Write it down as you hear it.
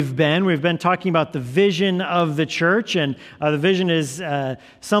We've been talking about the vision of the church, and the vision is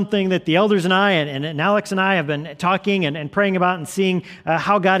something that the elders and I and Alex and I have been talking and praying about and seeing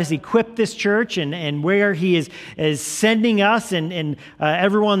how God has equipped this church and where He is sending us, and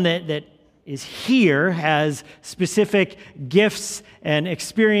everyone that is here has specific gifts and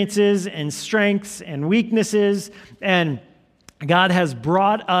experiences and strengths and weaknesses, and God has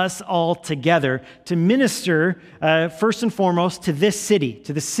brought us all together to minister, first and foremost, to this city,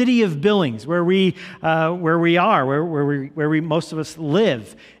 to the city of Billings, where we most of us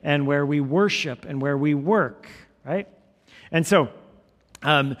live, and where we worship, and where we work, right? And so,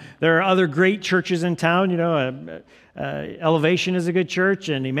 there are other great churches in town. Elevation is a good church,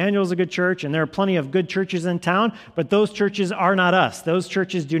 and Emmanuel is a good church, and there are plenty of good churches in town, but those churches are not us. Those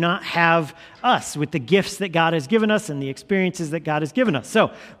churches do not have us with the gifts that God has given us and the experiences that God has given us.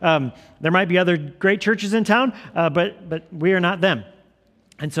 So there might be other great churches in town, but we are not them.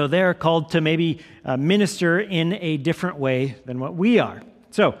 And so they're called to maybe minister in a different way than what we are.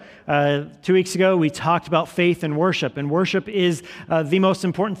 So, 2 weeks ago, we talked about faith and worship is the most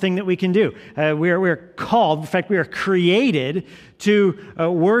important thing that we can do. We are called, in fact, we are created to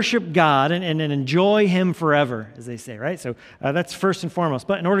worship God and enjoy Him forever, as they say, right? So, that's first and foremost.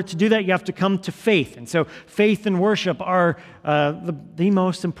 But in order to do that, you have to come to faith. And so, faith and worship are the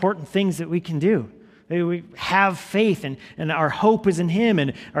most important things that we can do. We have faith, and our hope is in Him,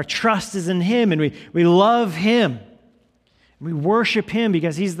 and our trust is in Him, and we love Him. We worship Him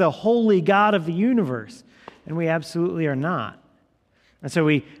because He's the holy God of the universe, and we absolutely are not. And so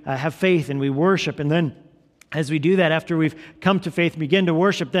we have faith and we worship, and then as we do that, after we've come to faith and begin to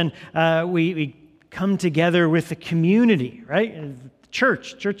worship, then we come together with the community, right?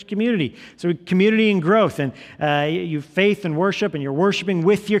 Church community. So community and growth, and you faith and worship, and you're worshiping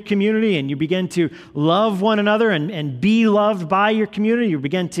with your community, and you begin to love one another and be loved by your community. You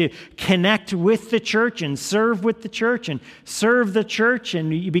begin to connect with the church and serve with the church and serve the church,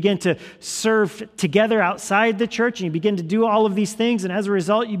 and you begin to serve together outside the church, and you begin to do all of these things, and as a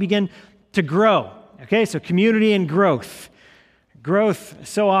result, you begin to grow. Okay, so community and growth. Growth,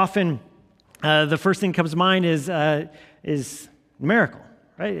 so often, the first thing that comes to mind is numerical,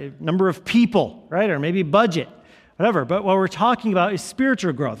 right? Number of people, right? Or maybe budget, whatever. But what we're talking about is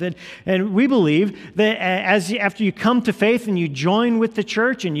spiritual growth. And we believe that after you come to faith and you join with the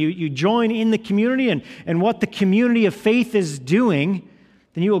church and you join in the community and what the community of faith is doing,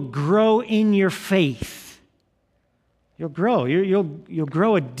 then you will grow in your faith. You'll grow. You'll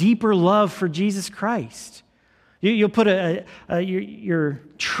grow a deeper love for Jesus Christ. You'll put your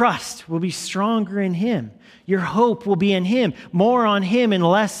trust will be stronger in Him. Your hope will be in Him, more on Him and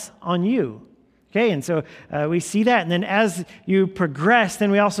less on you. Okay, and so we see that. And then as you progress, then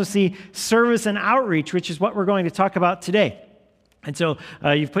we also see service and outreach, which is what we're going to talk about today. And so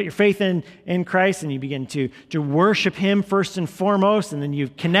you've put your faith in Christ, and you begin to worship Him first and foremost, and then you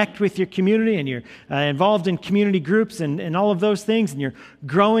connect with your community, and you're involved in community groups and all of those things, and you're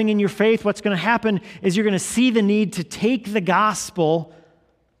growing in your faith. What's going to happen is you're going to see the need to take the gospel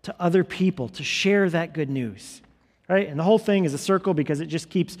to other people, to share that good news, right? And the whole thing is a circle because it just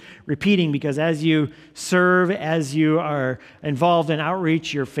keeps repeating, because as you serve, as you are involved in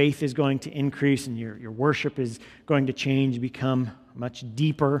outreach, your faith is going to increase, and your worship is going to change, become much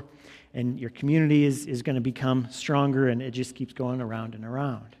deeper, and your community is going to become stronger, and it just keeps going around and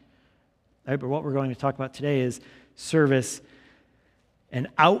around. Right? But what we're going to talk about today is service and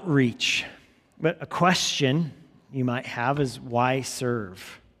outreach. But a question you might have is, why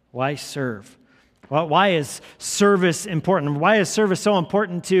serve? Why serve? Well, why is service important? Why is service so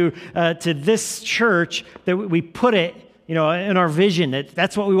important to this church that we put it, in our vision,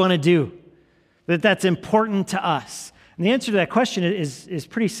 that's what we want to do, that's important to us? And the answer to that question is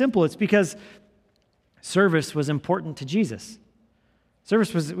pretty simple. It's because service was important to Jesus.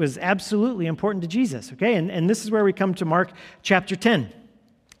 Service was absolutely important to Jesus, okay? And this is where we come to Mark chapter 10.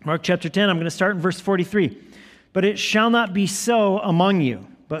 Mark chapter 10, I'm going to start in verse 43. But it shall not be so among you.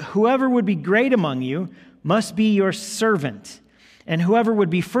 But whoever would be great among you must be your servant, and whoever would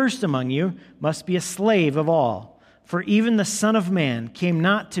be first among you must be a slave of all. For even the Son of Man came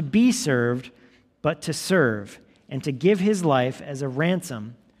not to be served, but to serve, and to give His life as a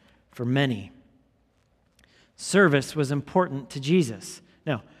ransom for many. Service was important to Jesus.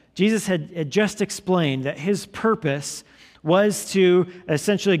 Now, Jesus had just explained that His purpose was to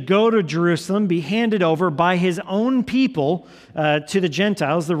essentially go to Jerusalem, be handed over by His own people to the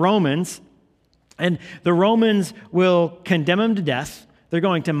Gentiles, the Romans, and the Romans will condemn Him to death. They're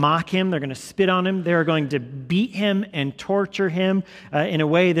going to mock Him, they're going to spit on Him, they're going to beat Him and torture Him in a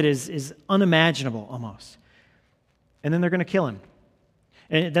way that is unimaginable almost. And then they're going to kill Him.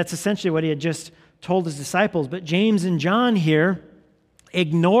 And that's essentially what he had just told his disciples. But James and John here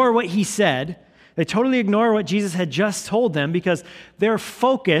ignore what he said. They totally ignore what Jesus had just told them because they're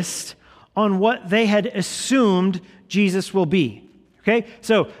focused on what they had assumed Jesus will be. Okay,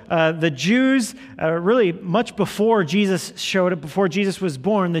 so the Jews, really much before Jesus showed up, before Jesus was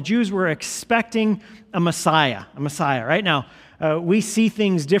born, the Jews were expecting a Messiah, right? Now, we see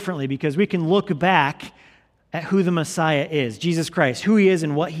things differently because we can look back at who the Messiah is, Jesus Christ, who he is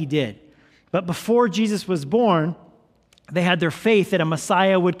and what he did. But before Jesus was born, they had their faith that a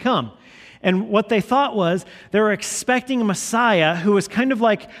Messiah would come. And what they thought was they were expecting a Messiah who was kind of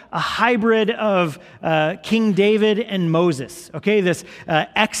like a hybrid of King David and Moses, okay? This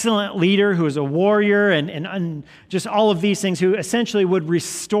excellent leader who was a warrior and just all of these things, who essentially would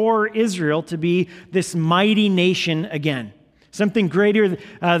restore Israel to be this mighty nation again, something greater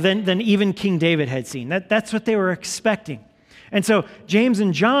than even King David had seen. That's what they were expecting. And so James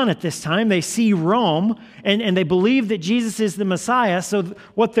and John at this time, they see Rome and they believe that Jesus is the Messiah. So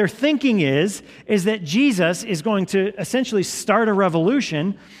what they're thinking is that Jesus is going to essentially start a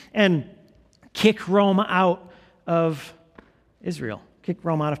revolution and kick Rome out of Israel, kick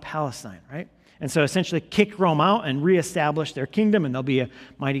Rome out of Palestine, right? And so essentially kick Rome out and reestablish their kingdom, and they'll be a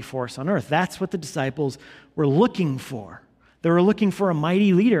mighty force on earth. That's what the disciples were looking for. They were looking for a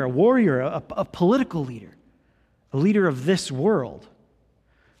mighty leader, a warrior, a political leader. A leader of this world.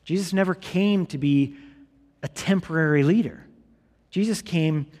 Jesus never came to be a temporary leader. Jesus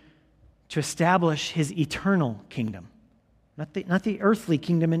came to establish his eternal kingdom, not the earthly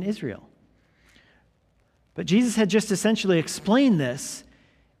kingdom in Israel. But Jesus had just essentially explained this,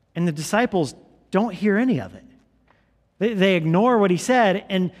 and the disciples don't hear any of it. They ignore what he said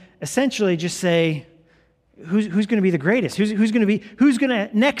and essentially just say, who's going to be the greatest? Who's going to,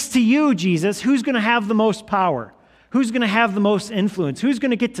 next to you, Jesus, who's going to have the most power? Who's going to have the most influence? Who's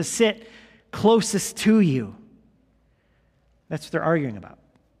going to get to sit closest to you? That's what they're arguing about.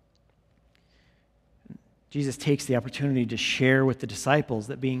 Jesus takes the opportunity to share with the disciples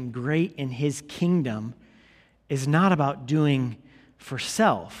that being great in his kingdom is not about doing for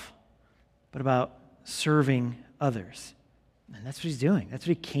self, but about serving others. And that's what he's doing. That's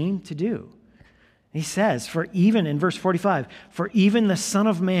what he came to do. He says, for even, in verse 45, for even the Son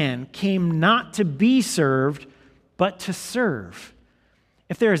of Man came not to be served, but to serve.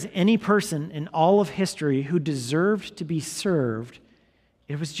 If there is any person in all of history who deserved to be served,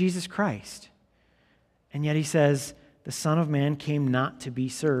 it was Jesus Christ. And yet he says, the Son of Man came not to be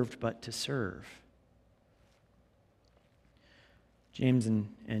served, but to serve. James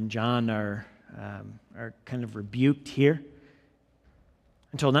and John are kind of rebuked here.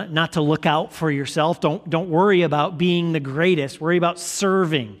 Until not to look out for yourself. Don't worry about being the greatest. Worry about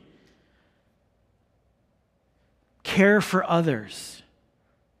serving. Care for others.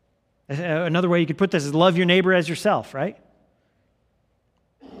 Another way you could put this is love your neighbor as yourself, right?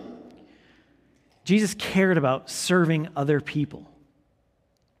 Jesus cared about serving other people.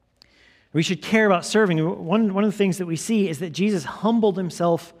 We should care about serving. One of the things that we see is that Jesus humbled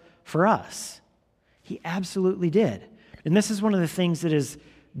himself for us. He absolutely did. And this is one of the things that is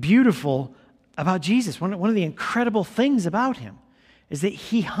beautiful about Jesus. One of the incredible things about him is that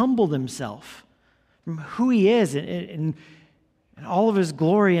he humbled himself from who he is in all of his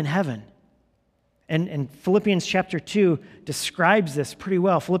glory in heaven. And Philippians chapter 2 describes this pretty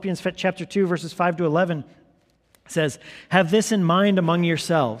well. Philippians chapter 2, verses 5 to 11 says, have this in mind among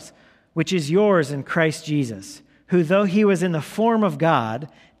yourselves, which is yours in Christ Jesus, who though he was in the form of God,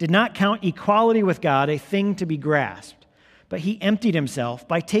 did not count equality with God a thing to be grasped, but he emptied himself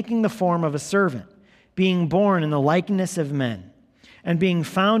by taking the form of a servant, being born in the likeness of men, and being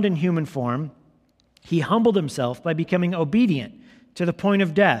found in human form, he humbled himself by becoming obedient to the point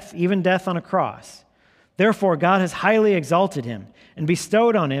of death, even death on a cross. Therefore, God has highly exalted him and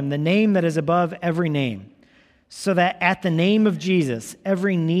bestowed on him the name that is above every name, so that at the name of Jesus,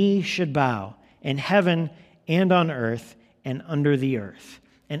 every knee should bow in heaven and on earth and under the earth,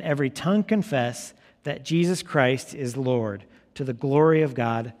 and every tongue confess that Jesus Christ is Lord, to the glory of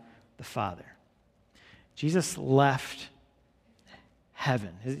God the Father. Jesus left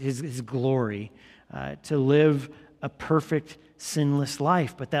heaven, his glory, to live a perfect, sinless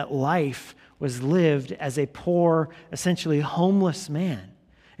life. But that life was lived as a poor, essentially homeless man.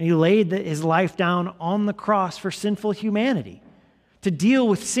 And he laid his life down on the cross for sinful humanity, to deal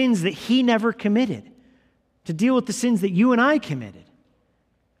with sins that he never committed, to deal with the sins that you and I committed.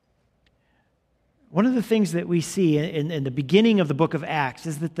 One of the things that we see in the beginning of the book of Acts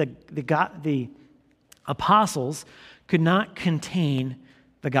is that the apostles could not contain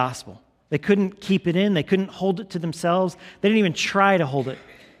the gospel. They couldn't keep it in. They couldn't hold it to themselves. They didn't even try to hold it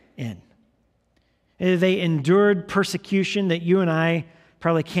in. They endured persecution that you and I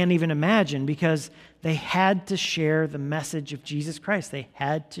probably can't even imagine because they had to share the message of Jesus Christ. They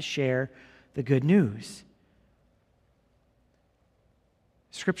had to share the good news.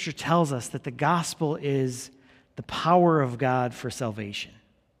 Scripture tells us that the gospel is the power of God for salvation.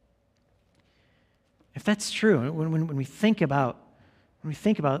 If that's true, when we think about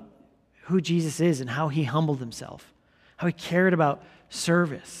who Jesus is and how he humbled himself, how he cared about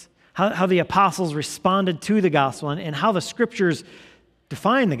service, how the apostles responded to the gospel, and how the scriptures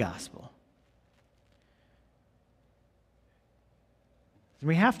define the gospel,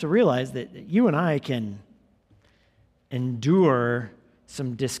 we have to realize that you and I can endure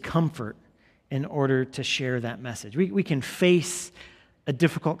some discomfort in order to share that message. We can face a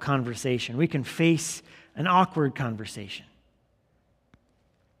difficult conversation. We can face an awkward conversation.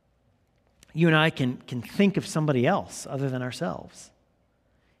 You and I can think of somebody else other than ourselves.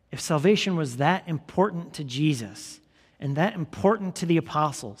 If salvation was that important to Jesus and that important to the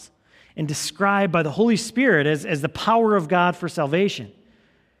apostles and described by the Holy Spirit as the power of God for salvation,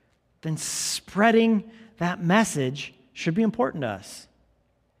 then spreading that message should be important to us.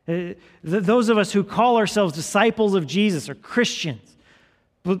 Those of us who call ourselves disciples of Jesus or Christians,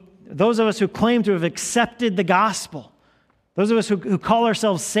 those of us who claim to have accepted the gospel, those of us who call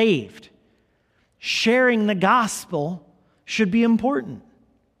ourselves saved, sharing the gospel should be important.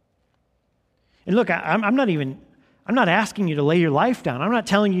 And look, I'm not asking you to lay your life down. I'm not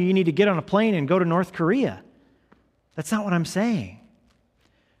telling you need to get on a plane and go to North Korea. That's not what I'm saying.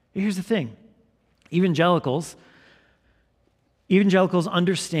 Here's the thing. Evangelicals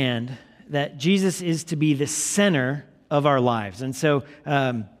understand that Jesus is to be the center of our lives. And so,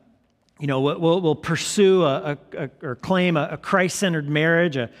 we'll pursue or claim a Christ-centered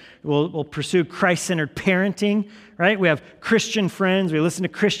marriage. We'll pursue Christ-centered parenting, right? We have Christian friends. We listen to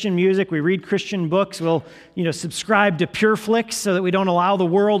Christian music. We read Christian books. We'll, subscribe to PureFlix so that we don't allow the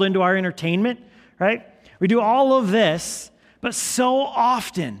world into our entertainment, right? We do all of this, but so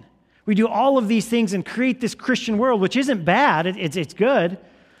often we do all of these things and create this Christian world, which isn't bad. It's good,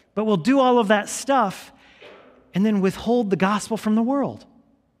 but we'll do all of that stuff and then withhold the gospel from the world.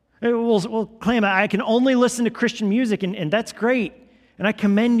 We'll claim, I can only listen to Christian music, and that's great, and I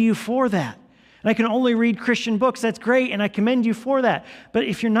commend you for that. And I can only read Christian books, that's great, and I commend you for that. But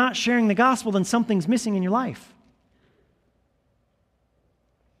if you're not sharing the gospel, then something's missing in your life.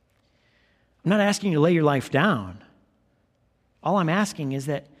 I'm not asking you to lay your life down. All I'm asking is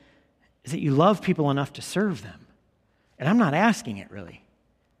that you love people enough to serve them. And I'm not asking it, really.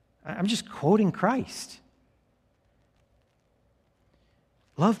 I'm just quoting Christ.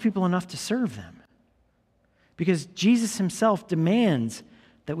 Love people enough to serve them. Because Jesus himself demands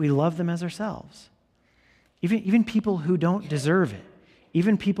that we love them as ourselves. Even people who don't deserve it.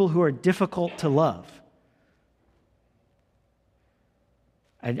 Even people who are difficult to love.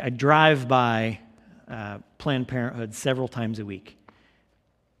 I drive by Planned Parenthood several times a week.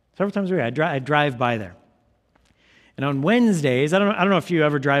 I drive by there. And on Wednesdays, I don't know if you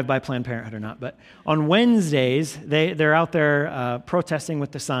ever drive by Planned Parenthood or not, but on Wednesdays, they're out there protesting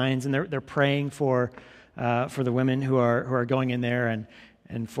with the signs, and they're praying for the women who are going in there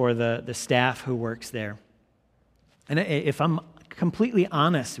and for the staff who works there. And if I'm completely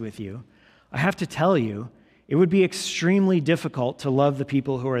honest with you, I have to tell you, it would be extremely difficult to love the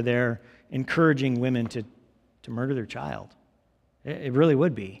people who are there encouraging women to murder their child. It really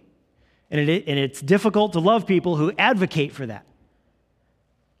would be. And it's difficult to love people who advocate for that.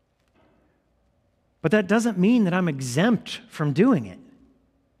 But that doesn't mean that I'm exempt from doing it.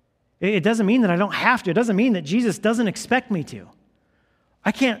 It doesn't mean that I don't have to. It doesn't mean that Jesus doesn't expect me to.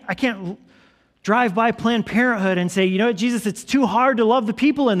 I can't drive by Planned Parenthood and say, you know what, Jesus, it's too hard to love the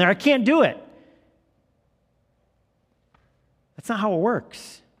people in there. I can't do it. That's not how it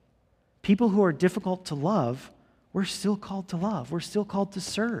works. People who are difficult to love, we're still called to love. We're still called to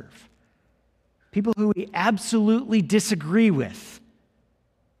serve. People who we absolutely disagree with,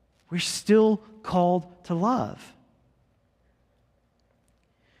 we're still called to love.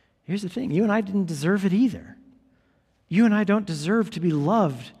 Here's the thing. You and I didn't deserve it either. You and I don't deserve to be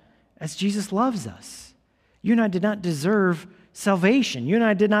loved as Jesus loves us. You and I did not deserve salvation. You and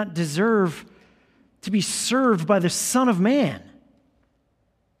I did not deserve to be served by the Son of Man.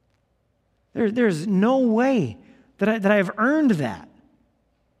 There's no way that I have earned that.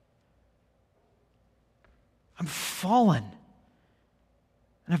 I'm fallen.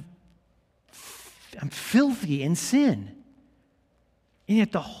 And I'm filthy in sin. And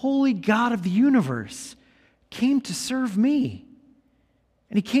yet the holy God of the universe came to serve me.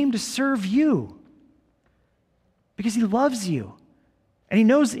 And he came to serve you because he loves you. And he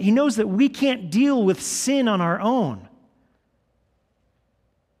knows that we can't deal with sin on our own.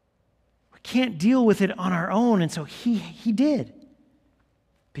 We can't deal with it on our own, and so he did.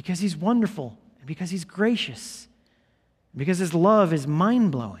 Because he's wonderful, and because he's gracious, and because his love is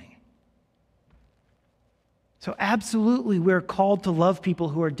mind-blowing. So absolutely, we're called to love people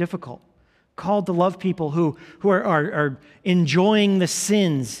who are difficult, called to love people who are enjoying the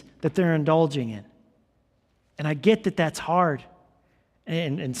sins that they're indulging in. And I get that that's hard,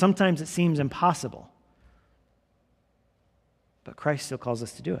 and sometimes it seems impossible. But Christ still calls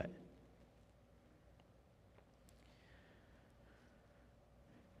us to do it.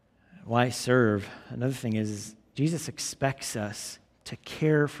 Why serve? Another thing is Jesus expects us to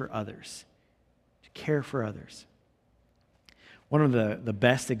care for others. To care for others. One of the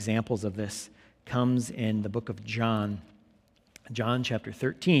best examples of this comes in the book of John. John chapter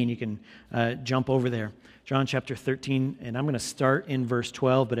 13. You can jump over there. John chapter 13, and I'm going to start in verse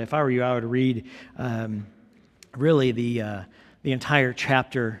 12, but if I were you, I would read really the entire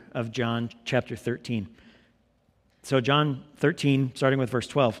chapter of John chapter 13. So John 13, starting with verse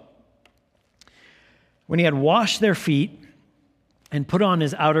 12. When he had washed their feet and put on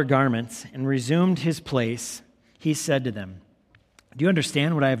his outer garments and resumed his place, he said to them, "Do you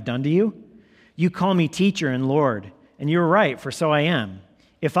understand what I have done to you? You call me teacher and Lord, and you are right, for so I am.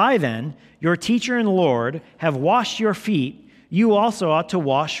 If I then, your teacher and Lord, have washed your feet, you also ought to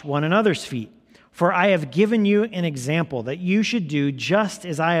wash one another's feet. For I have given you an example that you should do just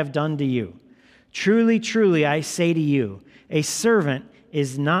as I have done to you. Truly, truly, I say to you, a servant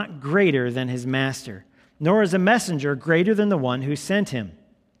is not greater than his master, nor is a messenger greater than the one who sent him.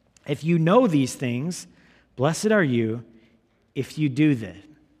 If you know these things, blessed are you if you do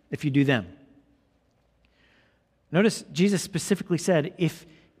them." Notice Jesus specifically said, if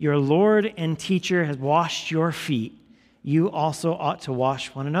your Lord and teacher has washed your feet, you also ought to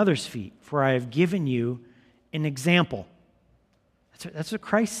wash one another's feet, for I have given you an example. That's what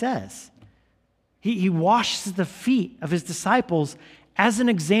Christ says. He washes the feet of his disciples as an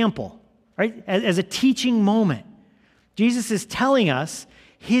example, right? As a teaching moment. Jesus is telling us,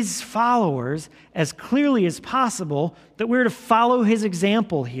 his followers, as clearly as possible, that we're to follow his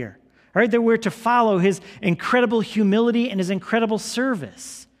example here. Right, that we're to follow his incredible humility and his incredible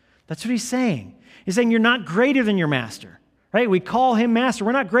service. That's what he's saying. He's saying you're not greater than your master. Right? We call him master.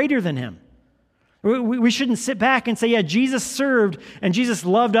 We're not greater than him. We shouldn't sit back and say, yeah, Jesus served and Jesus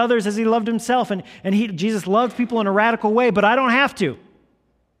loved others as he loved himself. And Jesus loved people in a radical way, but I don't have to.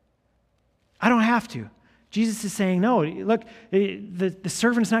 I don't have to. Jesus is saying, no, look, the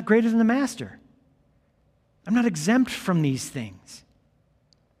servant's not greater than the master. I'm not exempt from these things.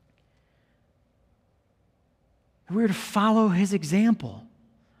 We're to follow his example.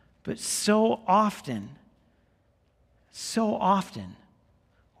 But so often,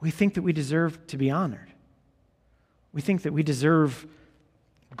 we think that we deserve to be honored. We think that we deserve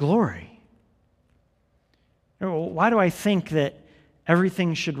glory. Why do I think that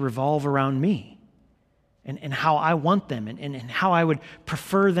everything should revolve around me and how I want them and how I would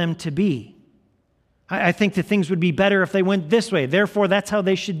prefer them to be? I think that things would be better if they went this way. Therefore, that's how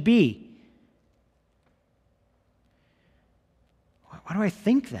they should be. Why do I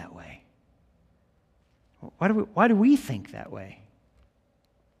think that way? Why do we think that way?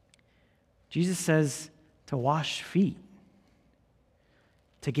 Jesus says to wash feet,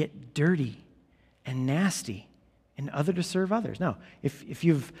 to get dirty and nasty in order to serve others. Now, if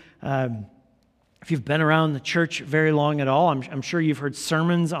you've been around the church very long at all, I'm sure you've heard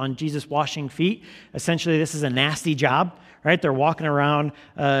sermons on Jesus washing feet. Essentially, this is a nasty job. Right? They're walking around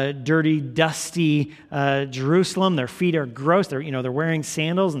dirty, dusty Jerusalem. Their feet are gross. They're wearing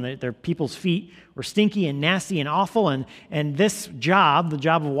sandals, and their people's feet were stinky and nasty and awful. And this job, the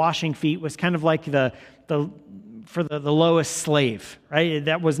job of washing feet, was kind of like the lowest slave. Right?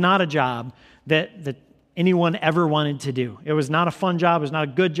 That was not a job that anyone ever wanted to do. It was not a fun job. It was not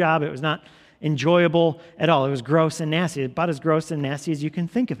a good job. It was not enjoyable at all. It was gross and nasty. About as gross and nasty as you can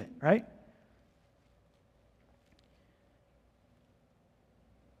think of it. Right?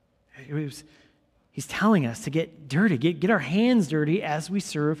 He's telling us to get dirty, get our hands dirty as we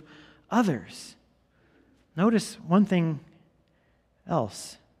serve others. Notice one thing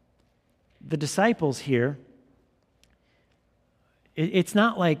else. The disciples here, it's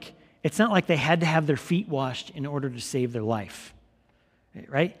not like they had to have their feet washed in order to save their life.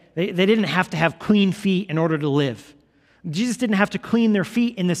 Right? They didn't have to have clean feet in order to live. Jesus didn't have to clean their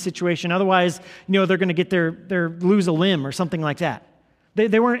feet in this situation. Otherwise, they're going to get their lose a limb or something like that.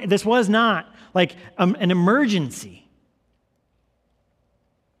 They weren't. This was not like an emergency.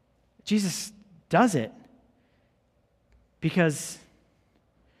 Jesus does it because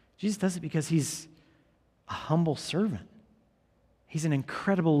he's a humble servant. He's an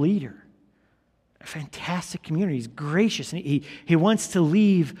incredible leader, a fantastic community. He's gracious, and he wants to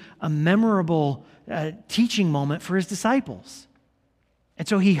leave a memorable teaching moment for his disciples. And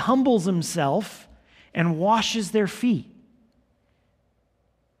so he humbles himself and washes their feet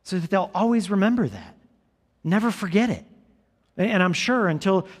so that they'll always remember that. Never forget it. And I'm sure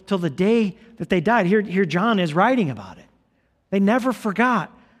until the day that they died, here John is writing about it. They never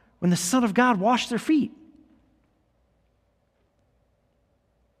forgot when the Son of God washed their feet.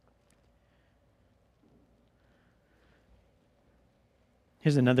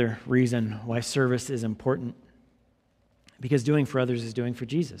 Here's another reason why service is important. Because doing for others is doing for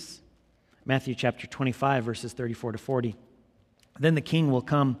Jesus. Matthew chapter 25, verses 34 to 40. Then the king will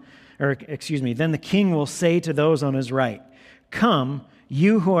say to those on his right, "Come,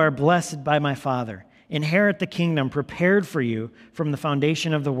 you who are blessed by my Father, inherit the kingdom prepared for you from the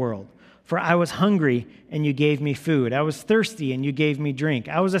foundation of the world. For I was hungry, and you gave me food. I was thirsty, and you gave me drink.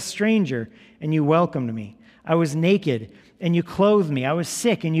 I was a stranger, and you welcomed me. I was naked, and you clothed me. I was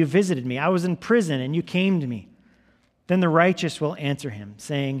sick, and you visited me. I was in prison, and you came to me." Then the righteous will answer him,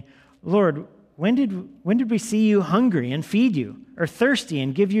 saying, "Lord, when did we see you hungry and feed you, or thirsty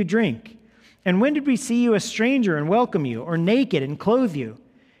and give you drink? And when did we see you a stranger and welcome you, or naked and clothe you?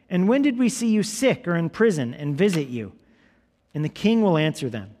 And when did we see you sick or in prison and visit you?" And the king will answer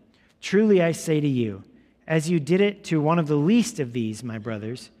them, "Truly I say to you, as you did it to one of the least of these, my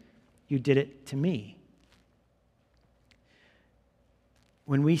brothers, you did it to me."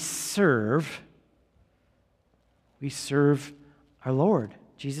 When we serve our Lord,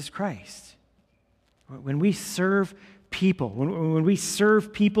 Jesus Christ. When we serve people, when we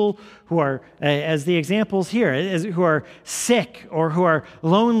serve people who are, as the examples here, who are sick or who are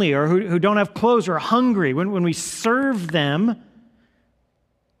lonely or who don't have clothes or are hungry, when we serve them,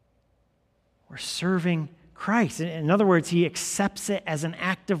 we're serving Christ. In other words, he accepts it as an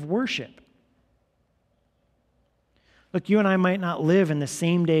act of worship. Look, you and I might not live in the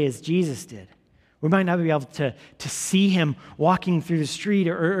same day as Jesus did. We might not be able to see him walking through the street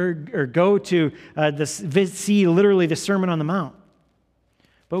or go to see literally the Sermon on the Mount.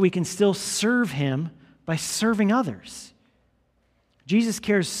 But we can still serve him by serving others. Jesus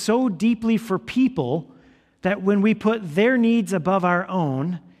cares so deeply for people that when we put their needs above our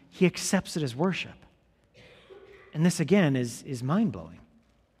own, he accepts it as worship. And this, again, is mind-blowing.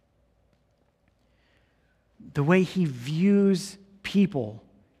 The way he views people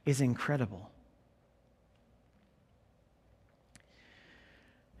is incredible.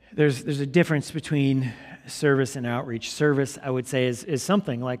 There's a difference between service and outreach. Service, I would say, is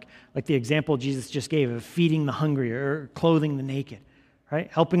something like the example Jesus just gave of feeding the hungry or clothing the naked, right?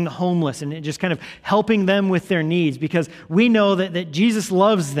 Helping the homeless and just kind of helping them with their needs, because we know that Jesus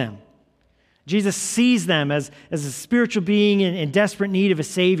loves them. Jesus sees them as a spiritual being in desperate need of a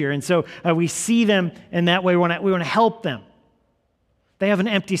Savior. And so we see them in that way. We want to help them. They have an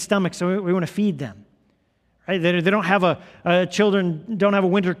empty stomach, so we want to feed them. Right? They don't have children don't have a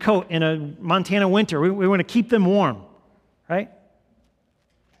winter coat in a Montana winter. We want to keep them warm, right?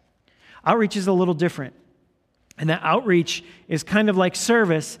 Outreach is a little different. And that outreach is kind of like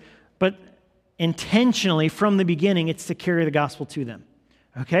service, but intentionally from the beginning, it's to carry the gospel to them.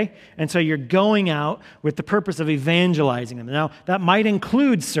 Okay? And so you're going out with the purpose of evangelizing them. Now, that might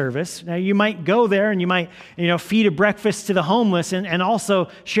include service. Now, you might go there and you might, feed a breakfast to the homeless and also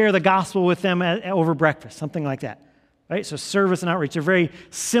share the gospel with them over breakfast, something like that. Right? So service and outreach are very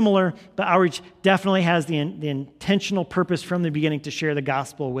similar, but outreach definitely has the intentional purpose from the beginning to share the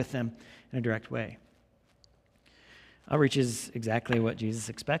gospel with them in a direct way. Outreach is exactly what Jesus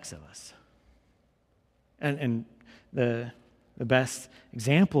expects of us. And the best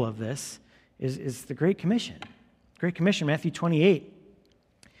example of this is the Great Commission. Great Commission, Matthew 28,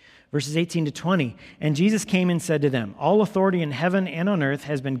 verses 18 to 20. "And Jesus came and said to them, 'All authority in heaven and on earth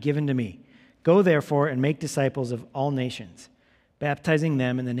has been given to me. Go therefore and make disciples of all nations, baptizing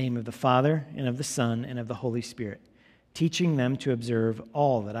them in the name of the Father and of the Son and of the Holy Spirit, teaching them to observe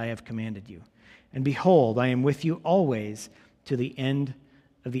all that I have commanded you. And behold, I am with you always to the end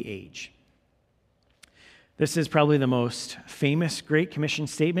of the age.'" This is probably the most famous Great Commission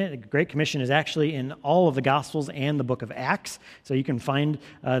statement. The Great Commission is actually in all of the Gospels and the book of Acts. So you can find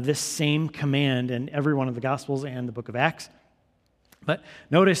this same command in every one of the Gospels and the book of Acts. But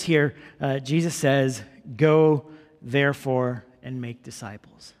notice here, Jesus says, "Go, therefore, and make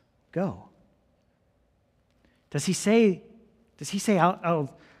disciples." Go. Does he say,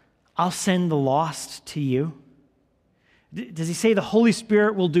 I'll send the lost to you? Does he say the Holy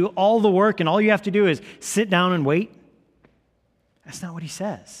Spirit will do all the work and all you have to do is sit down and wait? That's not what he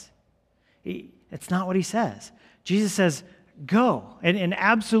says. It's not what he says. Jesus says, go. And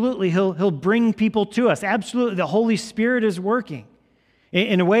absolutely, he'll bring people to us. Absolutely, the Holy Spirit is working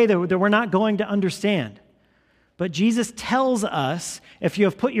in a way that we're not going to understand. But Jesus tells us, if you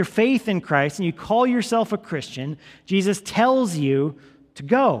have put your faith in Christ and you call yourself a Christian, Jesus tells you to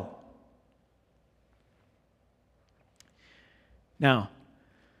go. Now,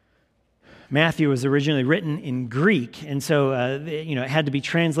 Matthew was originally written in Greek, and so it had to be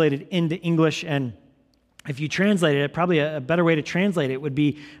translated into English. And if you translated it, probably a better way to translate it would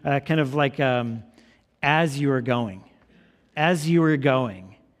be kind of like as you are going. As you are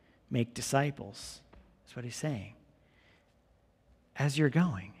going, make disciples. That's what he's saying. As you're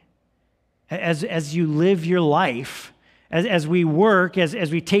going. As you live your life, as we work,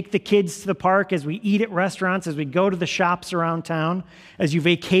 as we take the kids to the park, as we eat at restaurants, as we go to the shops around town, as you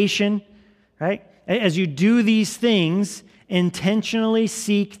vacation, right? As you do these things, intentionally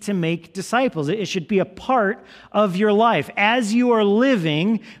seek to make disciples. It should be a part of your life. As you are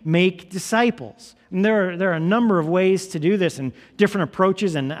living, make disciples. And there are a number of ways to do this and different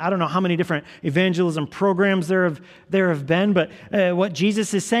approaches, and I don't know how many different evangelism programs there have been, but what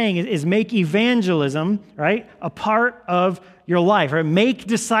Jesus is saying is make evangelism, right, a part of your life, right? Make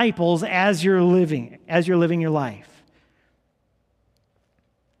disciples as you're living your life.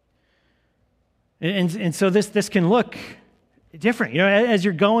 And so this can look different. As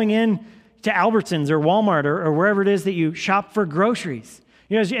you're going in to Albertsons or Walmart or wherever it is that you shop for groceries,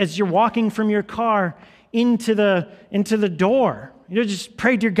 as you're walking from your car into the door, just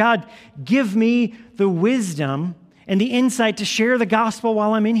pray, dear God, give me the wisdom and the insight to share the gospel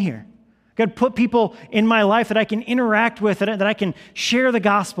while I'm in here. God, put people in my life that I can interact with, that I can share the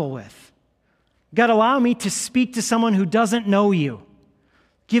gospel with. God, allow me to speak to someone who doesn't know you.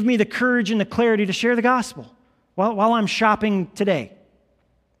 Give me the courage and the clarity to share the gospel while I'm shopping today.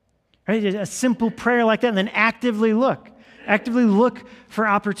 Right? A simple prayer like that, and then actively look for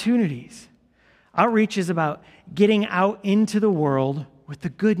opportunities. Outreach is about getting out into the world with the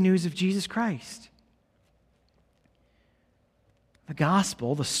good news of Jesus Christ. The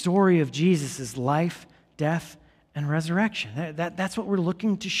gospel, the story of Jesus' life, death, and resurrection. That's what we're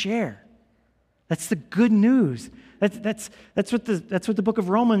looking to share. That's the good news. That's what the book of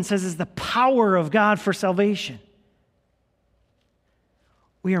Romans says is the power of God for salvation.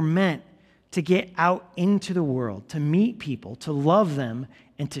 We are meant to get out into the world, to meet people, to love them,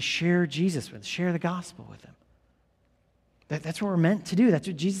 and to share Jesus with, share the gospel with them. That's what we're meant to do. That's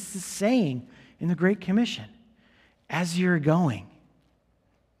what Jesus is saying in the Great Commission. As you're going,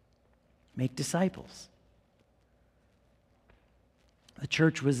 make disciples. The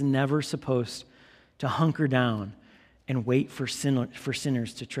church was never supposed to hunker down and wait for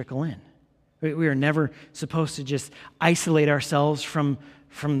sinners to trickle in. We are never supposed to just isolate ourselves from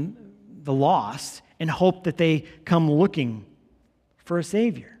the lost and hope that they come looking for a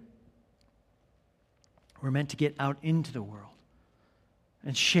Savior. We're meant to get out into the world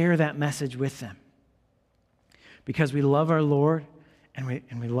and share that message with them because we love our Lord and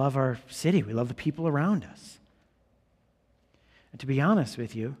we love our city. We love the people around us. And to be honest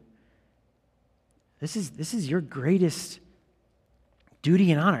with you, this is your greatest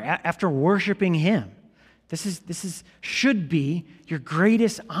duty and honor. After worshiping Him, this should be your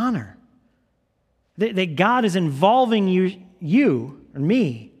greatest honor. That God is involving you or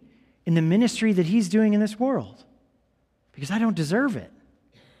me in the ministry that He's doing in this world. Because I don't deserve it.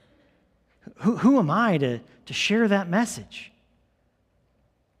 Who am I to share that message?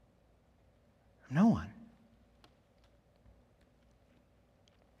 No one.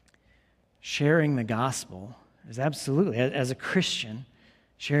 Sharing the gospel is absolutely, as a Christian,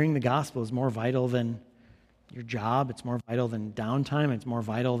 sharing the gospel is more vital than your job. It's more vital than downtime. It's more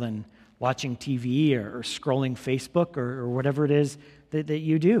vital than watching TV or scrolling Facebook or whatever it is that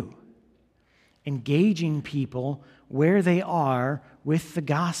you do. Engaging people where they are with the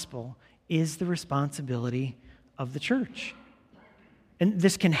gospel is the responsibility of the church. And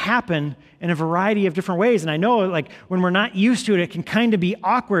this can happen in a variety of different ways. And I know, when we're not used to it, it can kind of be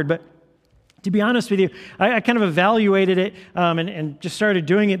awkward. But to be honest with you, I kind of evaluated it and just started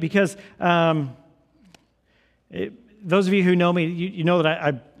doing it because those of you who know me, you know that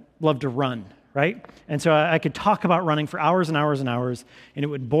I love to run, right? And so I could talk about running for hours and hours and hours, and it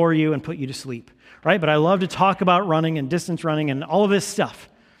would bore you and put you to sleep, right? But I love to talk about running and distance running and all of this stuff.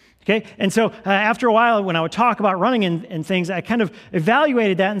 Okay, and so after a while, when I would talk about running and things, I kind of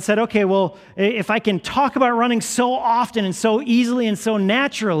evaluated that and said, okay, well, if I can talk about running so often and so easily and so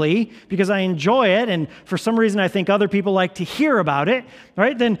naturally because I enjoy it, and for some reason I think other people like to hear about it,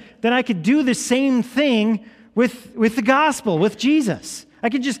 right? Then I could do the same thing with the gospel, with Jesus. I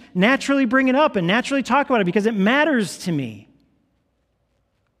could just naturally bring it up and naturally talk about it because it matters to me.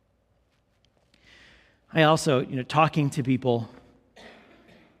 I also, talking to people,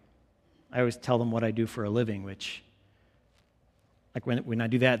 I always tell them what I do for a living, which, like when I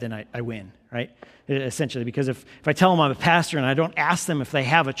do that, then I win, right? Essentially, because if I tell them I'm a pastor and I don't ask them if they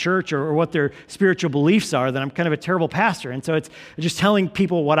have a church or what their spiritual beliefs are, then I'm kind of a terrible pastor. And so it's just telling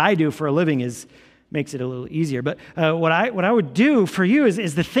people what I do for a living makes it a little easier. But what I would do for you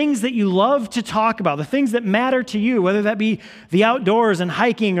is the things that you love to talk about, the things that matter to you, whether that be the outdoors and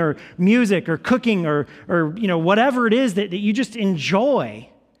hiking or music or cooking or whatever it is that you just enjoy.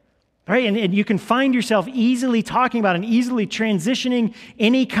 Right? And you can find yourself easily talking about and easily transitioning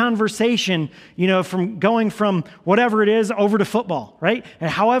any conversation, from going from whatever it is over to football, right? And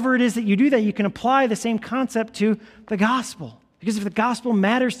however it is that you do that, you can apply the same concept to the gospel. Because if the gospel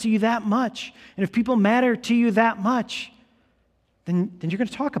matters to you that much, and if people matter to you that much, then you're going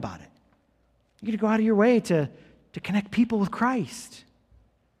to talk about it. You're going to go out of your way to connect people with Christ.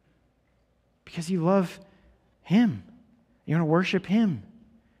 Because you love Him. You want to worship Him.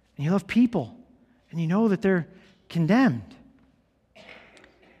 And you love people, and you know that they're condemned.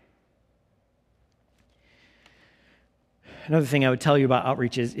 Another thing I would tell you about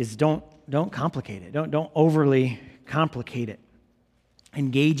outreach is don't complicate it. Don't overly complicate it.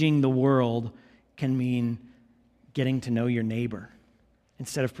 Engaging the world can mean getting to know your neighbor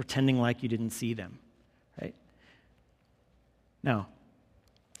instead of pretending like you didn't see them, right? Now,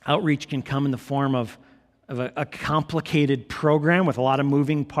 outreach can come in the form of a complicated program with a lot of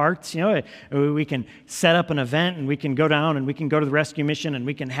moving parts. We can set up an event and we can go down and we can go to the rescue mission and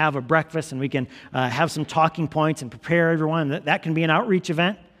we can have a breakfast and we can have some talking points and prepare everyone. That can be an outreach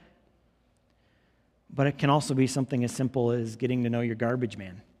event. But it can also be something as simple as getting to know your garbage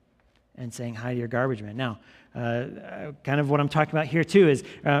man and saying hi to your garbage man. Now, kind of what I'm talking about here too is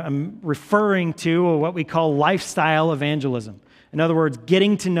I'm referring to what we call lifestyle evangelism. In other words,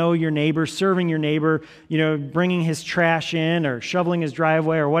 getting to know your neighbor, serving your neighbor, bringing his trash in or shoveling his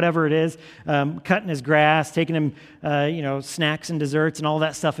driveway or whatever it is, cutting his grass, taking him, snacks and desserts and all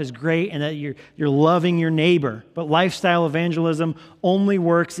that stuff is great, and that you're loving your neighbor. But lifestyle evangelism only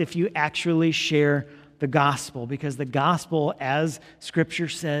works if you actually share the gospel, because the gospel, as Scripture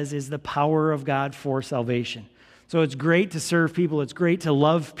says, is the power of God for salvation. So it's great to serve people. It's great to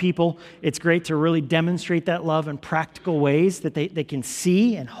love people. It's great to really demonstrate that love in practical ways that they can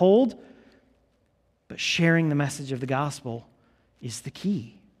see and hold. But sharing the message of the gospel is the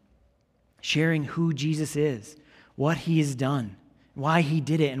key. Sharing who Jesus is, what He has done, why He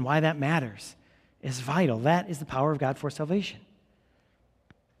did it, and why that matters is vital. That is the power of God for salvation.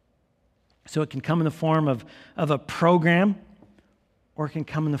 So it can come in the form of a program, or it can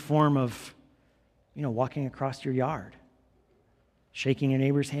come in the form of walking across your yard, shaking your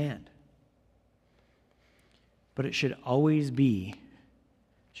neighbor's hand. But it should always be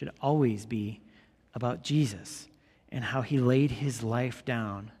about Jesus and how He laid His life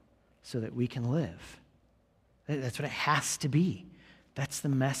down so that we can live. That's what it has to be. That's the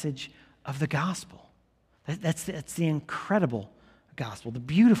message of the gospel. That's the incredible gospel, the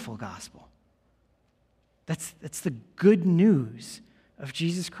beautiful gospel. That's the good news of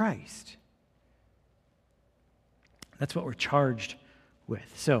Jesus Christ. That's what we're charged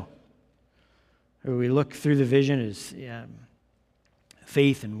with. So, we look through the vision as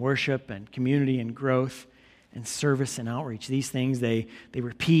faith and worship and community and growth and service and outreach. These things, they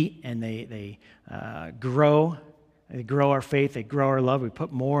repeat and they grow. They grow our faith. They grow our love. We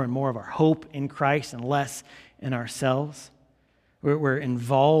put more and more of our hope in Christ and less in ourselves. We're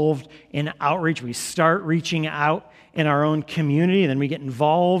involved in outreach. We start reaching out in our own community, and then we get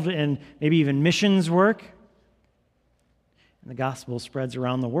involved in maybe even missions work. And the gospel spreads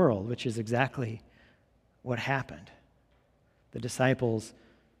around the world, which is exactly what happened. The disciples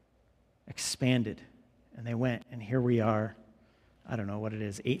expanded, and they went, and here we are, I don't know what it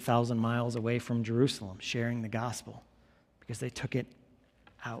is, 8,000 miles away from Jerusalem, sharing the gospel, because they took it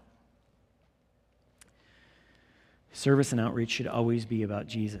out. Service and outreach should always be about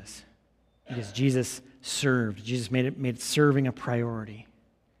Jesus, because Jesus served. Jesus made serving a priority,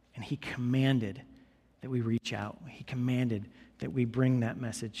 and He commanded that we reach out. He commanded that we bring that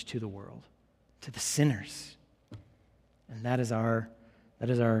message to the world, to the sinners. And that is our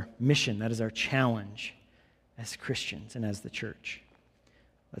mission. That is our challenge as Christians and as the church.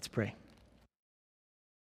 Let's pray.